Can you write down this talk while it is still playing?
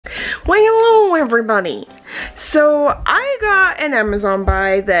Well, hello everybody. So I got an Amazon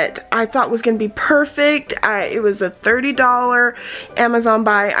buy that I thought was going to be perfect. It was a $30 Amazon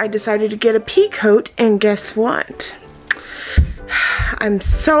buy. I decided to get a pea coat, and guess what? I'm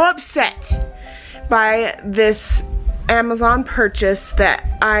so upset by this Amazon purchase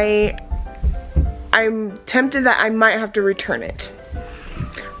that I'm tempted that I might have to return it.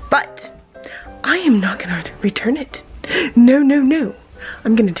 But I am not going to return it. No, no, no.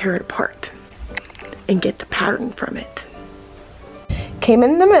 I'm gonna tear it apart and get the pattern from it. Came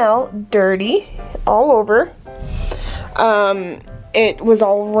in the mail, dirty, all over. It was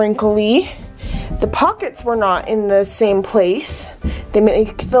all wrinkly. The pockets were not in the same place. They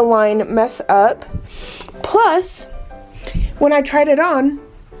make the line mess up. Plus, when I tried it on,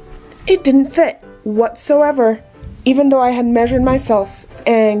 it didn't fit whatsoever, even though I had measured myself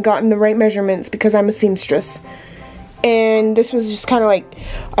and gotten the right measurements because I'm a seamstress. And this was just kind of like,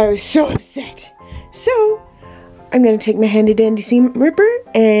 I was so upset. So, I'm going to take my handy dandy seam ripper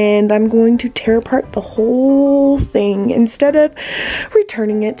and I'm going to tear apart the whole thing instead of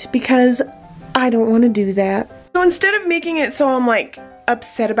returning it because I don't want to do that. So instead of making it so I'm like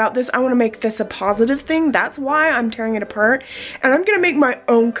upset about this, I want to make this a positive thing. That's why I'm tearing it apart, and I'm going to make my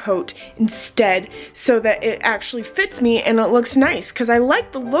own coat instead so that it actually fits me and it looks nice because I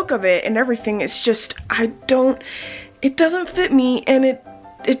like the look of it and everything. It's just, it doesn't fit me, and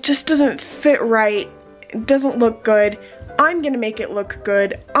it just doesn't fit right. It doesn't look good. I'm gonna make it look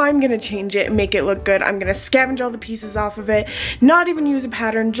good. I'm gonna change it and make it look good. I'm gonna scavenge all the pieces off of it, not even use a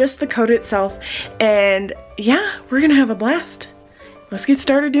pattern, just the coat itself. And yeah, we're gonna have a blast. Let's get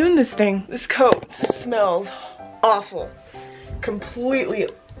started doing this thing. This coat smells awful. Completely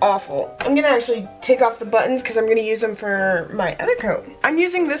awful. I'm gonna actually take off the buttons because I'm gonna use them for my other coat. I'm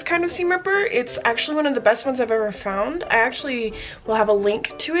using this kind of seam ripper. It's actually one of the best ones I've ever found. I actually will have a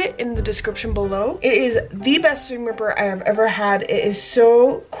link to it in the description below. It is the best seam ripper I have ever had. It is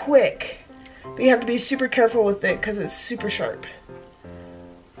so quick, but you have to be super careful with it because it's super sharp.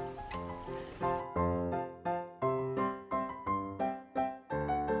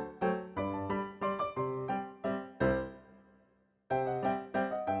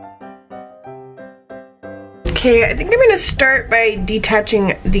 Okay, I think I'm gonna start by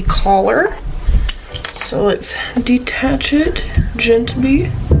detaching the collar. So let's detach it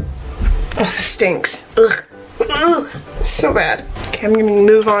gently. Oh, this stinks. Ugh. Ugh. So bad. Okay, I'm gonna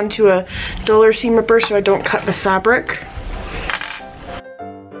move on to a duller seam ripper so I don't cut the fabric.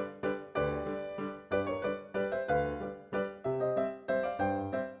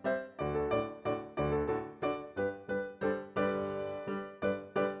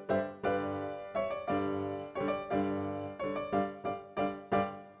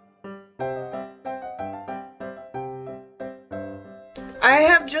 I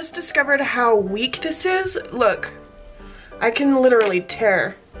have just discovered how weak this is. Look, I can literally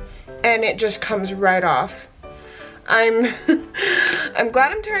tear and it just comes right off. I'm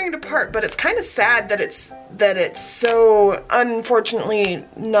glad I'm tearing it apart, but it's kind of sad that it's so unfortunately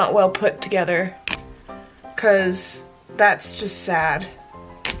not well put together, cause that's just sad.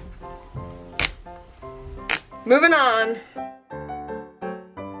 Moving on.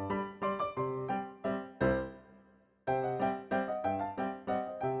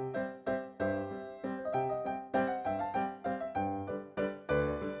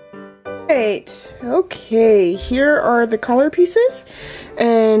 Right, okay, here are the collar pieces,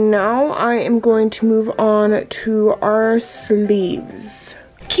 and now I am going to move on to our sleeves.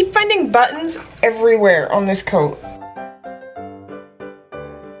 Keep finding buttons everywhere on this coat.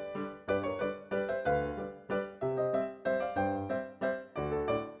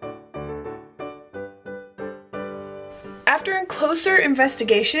 After a closer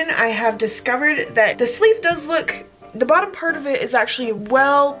investigation, I have discovered that the sleeve does look, the bottom part of it is actually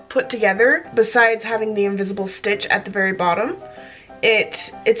well put together, besides having the invisible stitch at the very bottom.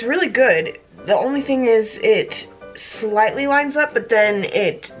 It's really good. The only thing is it slightly lines up, but then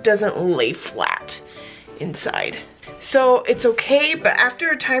it doesn't lay flat inside. So it's okay, but after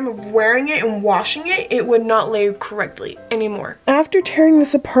a time of wearing it and washing it, it would not lay correctly anymore. After tearing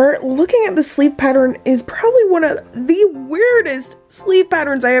this apart, looking at the sleeve pattern is probably one of the weirdest sleeve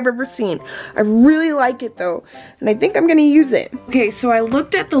patterns I have ever seen. I really like it though, and I think I'm gonna use it. Okay, so I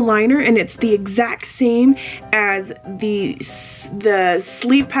looked at the liner and it's the exact same as the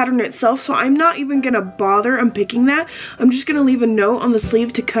sleeve pattern itself, so I'm not even gonna bother unpicking that. I'm just gonna leave a note on the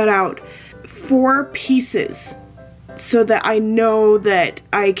sleeve to cut out 4 pieces so that I know that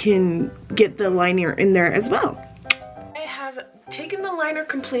I can get the liner in there as well. I have taken the liner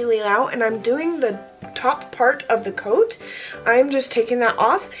completely out and I'm doing the top part of the coat. I'm just taking that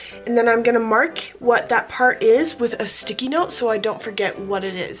off, and then I'm gonna mark what that part is with a sticky note so I don't forget what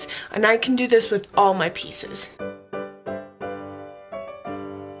it is. And I can do this with all my pieces.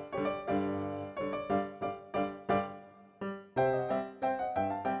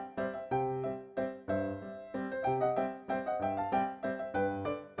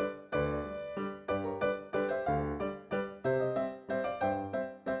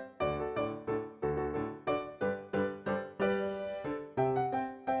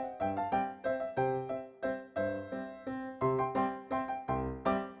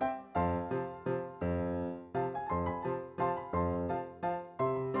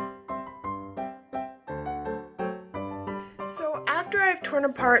 After I've torn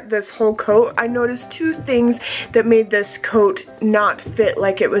apart this whole coat, I noticed two things that made this coat not fit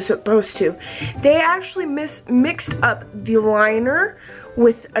like it was supposed to. They actually mixed up the liner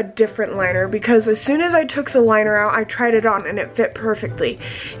with a different liner, because as soon as I took the liner out, I tried it on and it fit perfectly.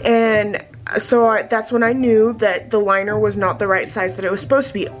 And so that's when I knew that the liner was not the right size that it was supposed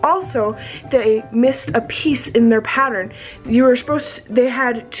to be. Also, they missed a piece in their pattern. They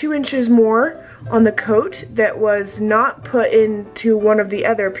had 2 inches more on the coat that was not put into one of the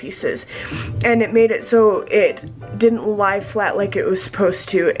other pieces, and it made it so it didn't lie flat like it was supposed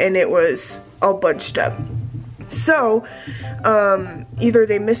to, and it was all bunched up. So either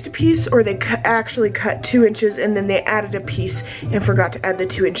they missed a piece or they actually cut 2 inches and then they added a piece and forgot to add the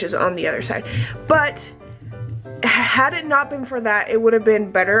 2 inches on the other side. But had it not been for that, it would have been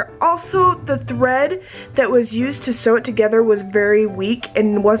better. Also, the thread that was used to sew it together was very weak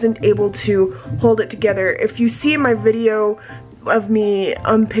and wasn't able to hold it together. If you see in my video of me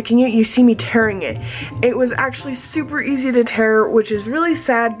unpicking it, you see me tearing it. It was actually super easy to tear, which is really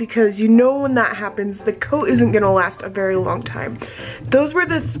sad, because you know when that happens, the coat isn't gonna last a very long time. Those were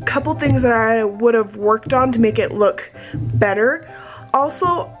the couple things that I would have worked on to make it look better.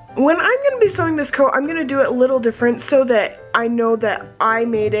 Also, when I'm going to be sewing this coat, I'm going to do it a little different so that I know that I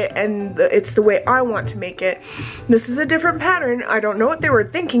made it and it's the way I want to make it. This is a different pattern. I don't know what they were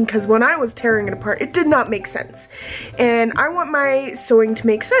thinking, because when I was tearing it apart, it did not make sense. And I want my sewing to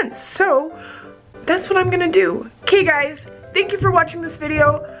make sense, so that's what I'm going to do. Okay guys, thank you for watching this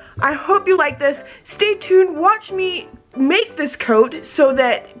video. I hope you like this. Stay tuned, watch me make this coat so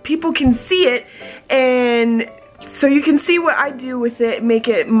that people can see it, and so you can see what I do with it, make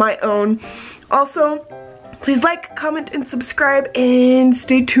it my own. Also, please like, comment, and subscribe, and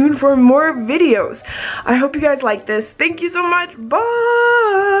stay tuned for more videos. I hope you guys like this. Thank you so much.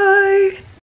 Bye!